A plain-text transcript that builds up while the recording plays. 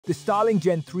The Starlink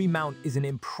Gen 3 mount is an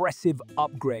impressive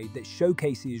upgrade that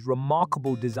showcases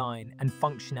remarkable design and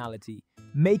functionality,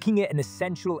 making it an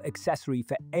essential accessory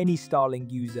for any Starlink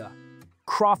user.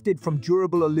 Crafted from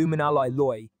durable aluminum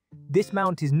alloy, this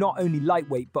mount is not only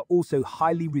lightweight but also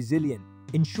highly resilient,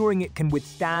 ensuring it can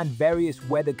withstand various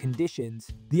weather conditions.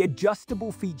 The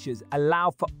adjustable features allow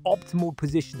for optimal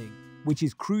positioning, which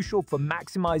is crucial for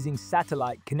maximizing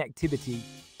satellite connectivity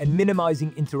and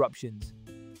minimizing interruptions.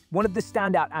 One of the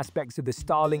standout aspects of the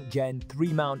Starlink Gen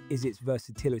 3 mount is its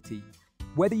versatility.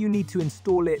 Whether you need to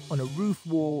install it on a roof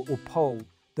wall or pole,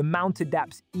 the mount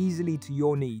adapts easily to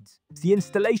your needs. The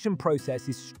installation process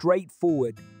is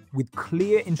straightforward, with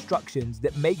clear instructions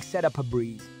that make setup a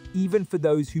breeze, even for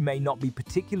those who may not be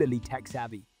particularly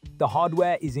tech-savvy. The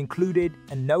hardware is included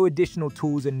and no additional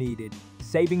tools are needed,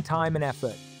 saving time and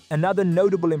effort. Another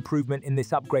notable improvement in this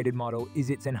upgraded model is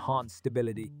its enhanced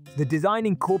stability. The design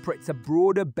incorporates a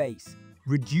broader base,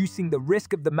 reducing the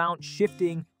risk of the mount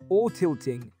shifting or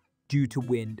tilting due to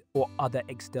wind or other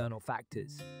external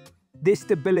factors. This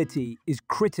stability is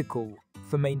critical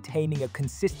for maintaining a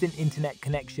consistent internet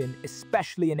connection,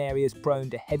 especially in areas prone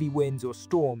to heavy winds or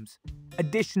storms.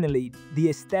 Additionally, the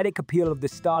aesthetic appeal of the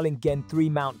Starlink Gen 3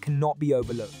 mount cannot be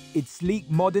overlooked. Its sleek,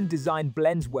 modern design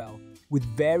blends well with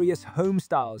various home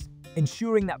styles,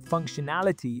 ensuring that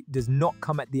functionality does not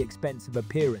come at the expense of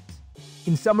appearance.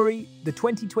 In summary, the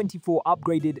 2024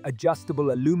 upgraded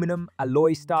adjustable aluminum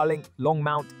alloy Starlink long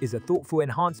mount is a thoughtful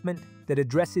enhancement that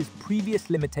addresses previous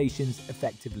limitations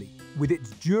effectively. With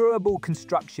its durable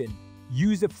construction,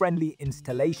 user-friendly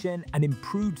installation, and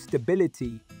improved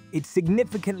stability, it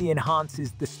significantly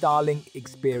enhances the Starlink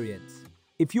experience.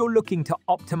 If you're looking to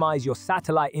optimize your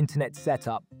satellite internet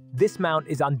setup, this mount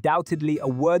is undoubtedly a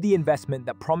worthy investment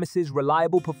that promises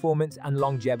reliable performance and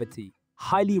longevity.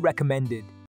 Highly recommended.